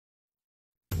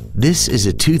This is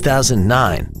a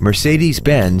 2009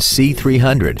 Mercedes-Benz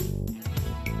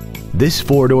C300. This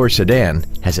four-door sedan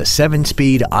has a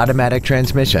 7-speed automatic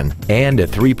transmission and a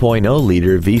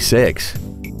 3.0-liter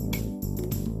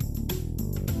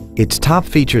V6. Its top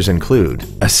features include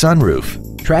a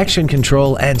sunroof, traction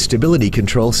control and stability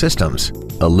control systems,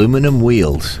 aluminum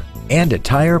wheels, and a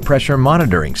tire pressure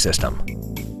monitoring system.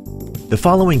 The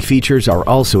following features are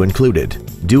also included: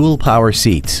 dual power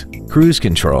seats, cruise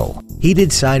control,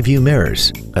 heated side view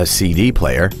mirrors, a CD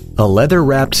player, a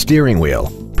leather-wrapped steering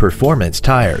wheel, performance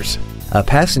tires, a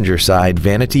passenger side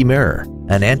vanity mirror,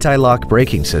 an anti-lock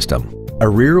braking system, a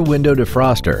rear window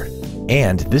defroster,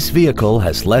 and this vehicle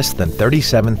has less than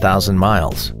 37,000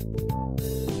 miles.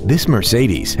 This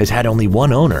Mercedes has had only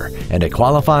one owner and it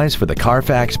qualifies for the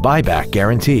Carfax buyback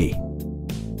guarantee.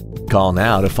 Call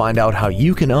now to find out how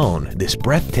you can own this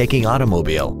breathtaking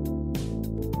automobile.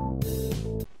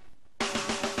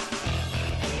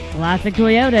 Classic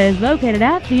Toyota is located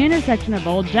at the intersection of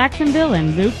Old Jacksonville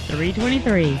and Loop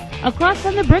 323, across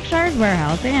from the Brookshire's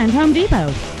Warehouse and Home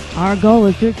Depot. Our goal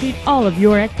is to exceed all of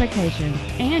your expectations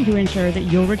and to ensure that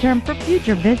you'll return for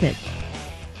future visits.